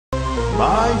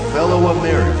My fellow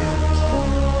Americans,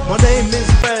 my name is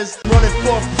Rez, running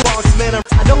for Bronx, man.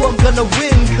 I know I'm gonna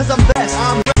win, cause I'm best.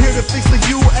 I'm here to fix the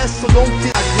US, so don't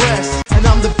digress. And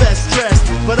I'm the best dressed,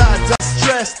 but I die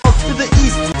stressed. Up to the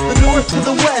east, the north to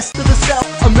the west, to the south.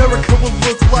 America will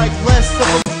look like less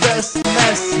of a best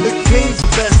mess. The game's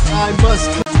best, I must.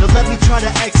 Now let me try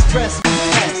to express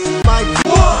my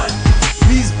one.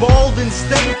 He's bald and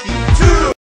stanky.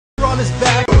 Two. On his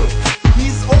back.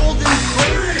 He's old and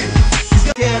crazy. He's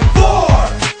got four.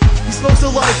 He smokes a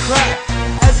lot of crack.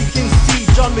 As you can see,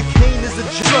 John McCain is a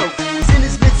joke. He's in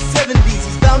his mid-70s.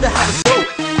 He's bound to have a stroke.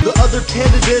 The other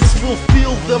candidates will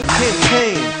feel the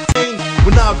campaign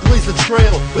when I blaze the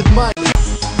trail with my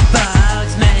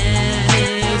Boxman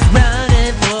is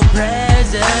running for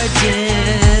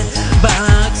president.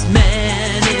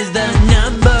 Boxman is the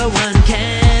 #1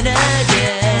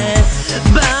 candidate.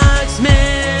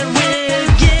 Boxman will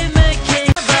give McCain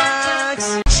a box,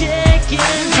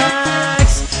 chicken pox.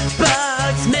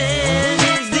 Boxman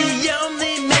is the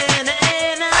only man,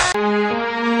 and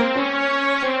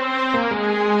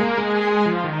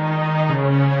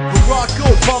Barack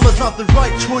Obama's not the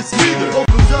right choice either.